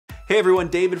Hey everyone,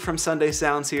 David from Sunday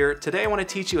Sounds here. Today I want to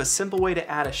teach you a simple way to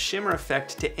add a shimmer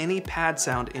effect to any pad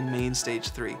sound in MainStage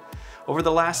 3. Over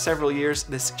the last several years,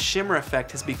 this shimmer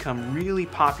effect has become really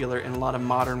popular in a lot of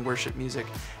modern worship music,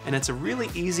 and it's a really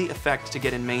easy effect to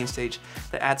get in MainStage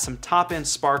that adds some top-end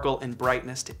sparkle and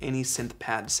brightness to any synth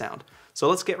pad sound. So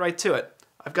let's get right to it.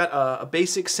 I've got a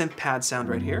basic synth pad sound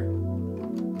right here.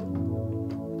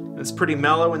 It's pretty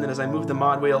mellow, and then as I move the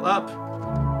mod wheel up,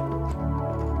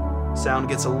 sound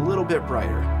gets a little bit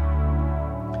brighter.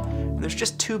 And there's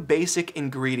just two basic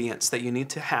ingredients that you need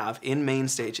to have in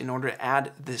MainStage in order to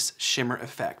add this shimmer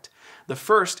effect. The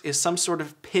first is some sort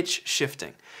of pitch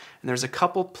shifting. And there's a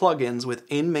couple plugins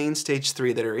within MainStage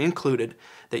 3 that are included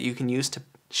that you can use to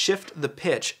shift the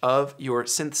pitch of your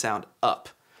synth sound up.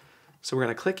 So we're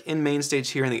going to click in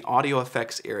MainStage here in the audio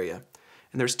effects area.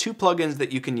 And there's two plugins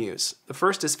that you can use. The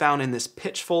first is found in this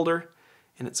pitch folder,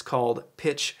 and it's called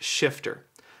Pitch Shifter.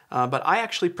 But I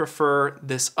actually prefer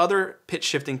this other pitch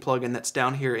shifting plugin that's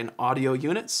down here in Audio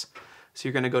Units. So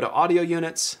you're going to go to Audio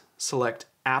Units, select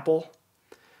Apple,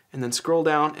 and then scroll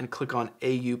down and click on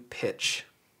AU Pitch.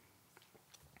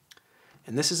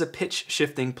 And this is a pitch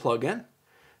shifting plugin.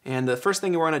 And the first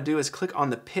thing you want to do is click on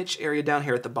the pitch area down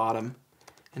here at the bottom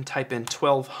and type in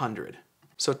 1200.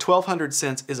 So 1200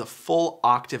 cents is a full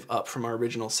octave up from our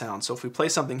original sound. So if we play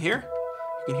something here,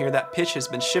 you can hear that pitch has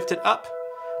been shifted up.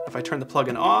 If I turn the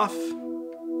plugin off,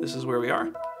 this is where we are,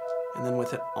 and then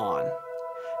with it on.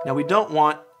 Now we don't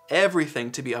want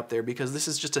everything to be up there because this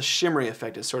is just a shimmery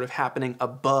effect. It's sort of happening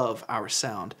above our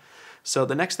sound. So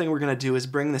the next thing we're going to do is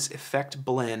bring this effect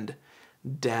blend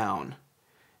down.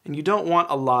 And you don't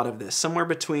want a lot of this, somewhere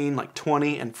between like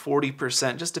 20 and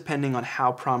 40%, just depending on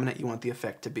how prominent you want the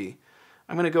effect to be.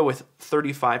 I'm going to go with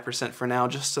 35% for now,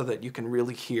 just so that you can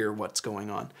really hear what's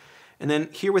going on. And then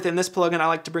here within this plugin, I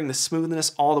like to bring the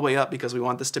smoothness all the way up because we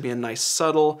want this to be a nice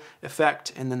subtle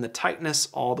effect, and then the tightness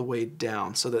all the way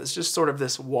down so that it's just sort of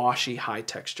this washy high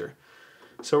texture.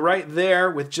 So right there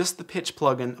with just the pitch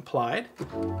plugin applied,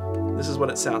 this is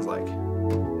what it sounds like.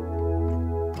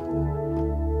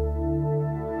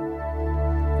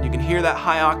 You can hear that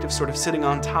high octave sort of sitting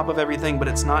on top of everything, but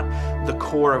it's not the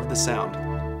core of the sound.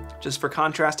 Just for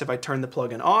contrast, if I turn the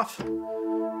plugin off,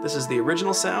 this is the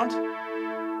original sound.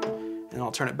 And I'll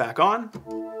turn it back on.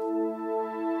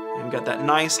 And we've got that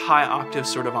nice high octave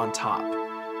sort of on top.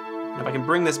 And if I can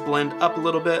bring this blend up a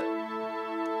little bit,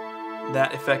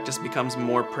 that effect just becomes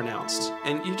more pronounced.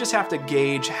 And you just have to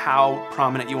gauge how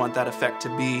prominent you want that effect to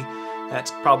be.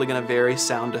 That's probably going to vary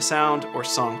sound to sound or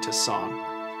song to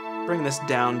song. Bring this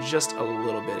down just a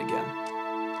little bit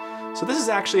again. So this is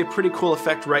actually a pretty cool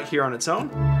effect right here on its own.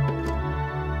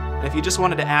 And if you just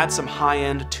wanted to add some high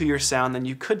end to your sound, then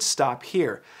you could stop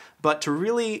here. But to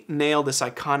really nail this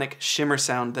iconic shimmer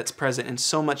sound that's present in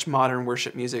so much modern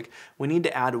worship music, we need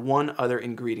to add one other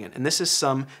ingredient, and this is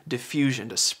some diffusion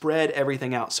to spread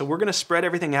everything out. So we're going to spread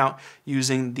everything out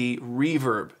using the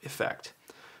reverb effect.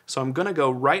 So I'm going to go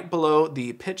right below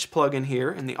the pitch plugin here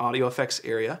in the audio effects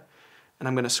area, and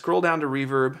I'm going to scroll down to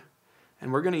reverb,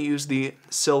 and we're going to use the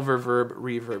Silververb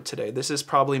reverb today. This is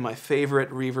probably my favorite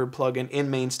reverb plugin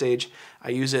in MainStage. I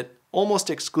use it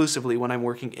almost exclusively when I'm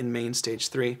working in MainStage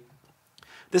 3.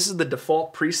 This is the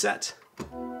default preset,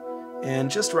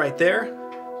 and just right there,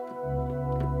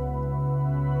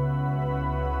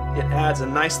 it adds a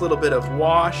nice little bit of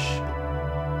wash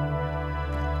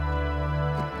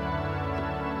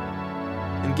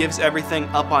and gives everything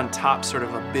up on top sort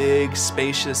of a big,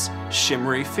 spacious,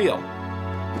 shimmery feel.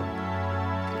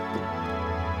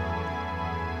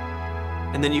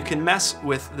 And then you can mess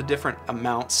with the different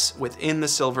amounts within the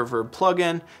Silververb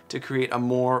plugin to create a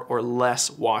more or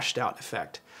less washed out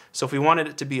effect. So if we wanted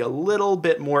it to be a little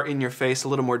bit more in your face, a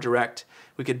little more direct,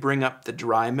 we could bring up the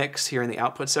dry mix here in the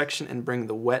output section and bring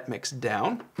the wet mix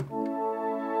down.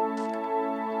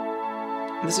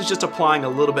 And this is just applying a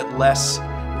little bit less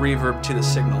reverb to the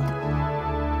signal.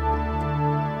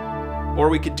 Or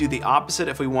we could do the opposite.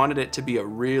 If we wanted it to be a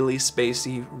really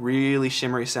spacey, really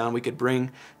shimmery sound, we could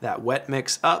bring that wet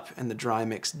mix up and the dry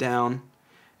mix down.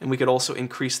 And we could also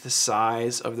increase the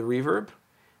size of the reverb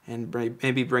and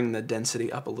maybe bring the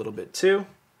density up a little bit too.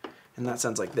 And that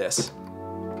sounds like this.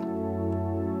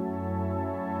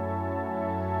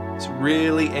 It's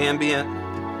really ambient.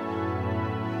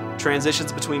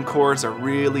 Transitions between chords are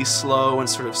really slow and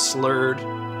sort of slurred.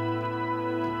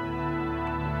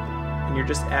 And you're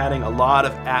just adding a lot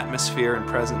of atmosphere and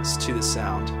presence to the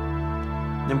sound.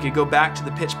 Then we could go back to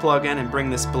the pitch plugin and bring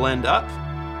this blend up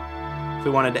if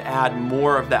we wanted to add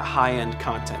more of that high-end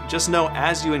content. Just know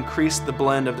as you increase the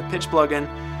blend of the pitch plugin,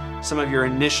 some of your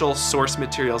initial source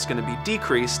material is going to be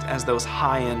decreased as those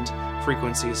high-end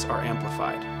frequencies are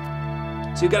amplified.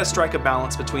 So you've got to strike a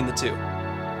balance between the two.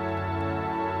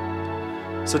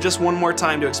 So just one more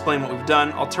time to explain what we've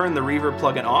done, I'll turn the reverb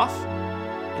plugin off,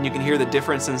 and you can hear the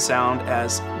difference in sound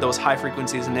as those high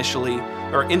frequencies initially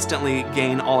or instantly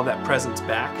gain all of that presence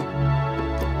back.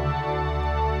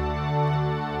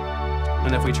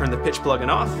 And if we turn the pitch plugin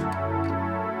off,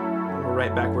 we're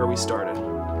right back where we started.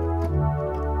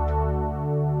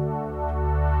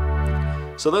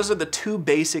 So those are the two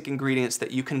basic ingredients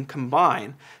that you can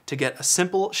combine to get a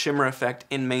simple shimmer effect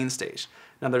in MainStage.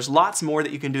 Now there's lots more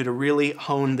that you can do to really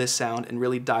hone this sound and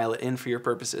really dial it in for your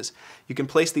purposes. You can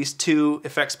place these two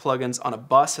effects plugins on a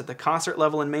bus at the concert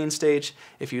level in MainStage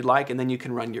if you'd like, and then you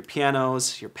can run your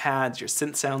pianos, your pads, your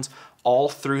synth sounds all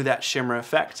through that shimmer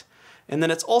effect. And then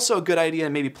it's also a good idea to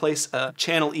maybe place a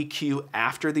channel EQ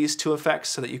after these two effects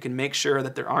so that you can make sure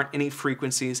that there aren't any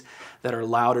frequencies that are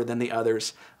louder than the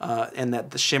others and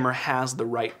that the shimmer has the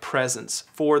right presence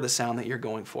for the sound that you're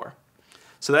going for.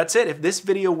 So that's it. If this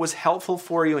video was helpful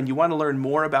for you and you want to learn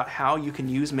more about how you can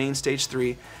use MainStage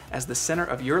 3 as the center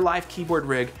of your live keyboard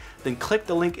rig, then click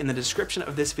the link in the description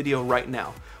of this video right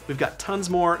now. We've got tons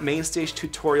more MainStage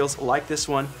tutorials like this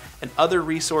one and other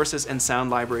resources and sound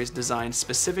libraries designed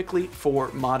specifically for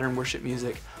modern worship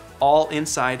music, all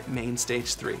inside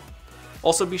MainStage 3.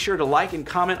 Also be sure to like and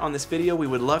comment on this video. We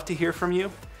would love to hear from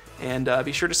you, and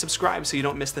be sure to subscribe so you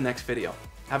don't miss the next video.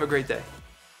 Have a great day.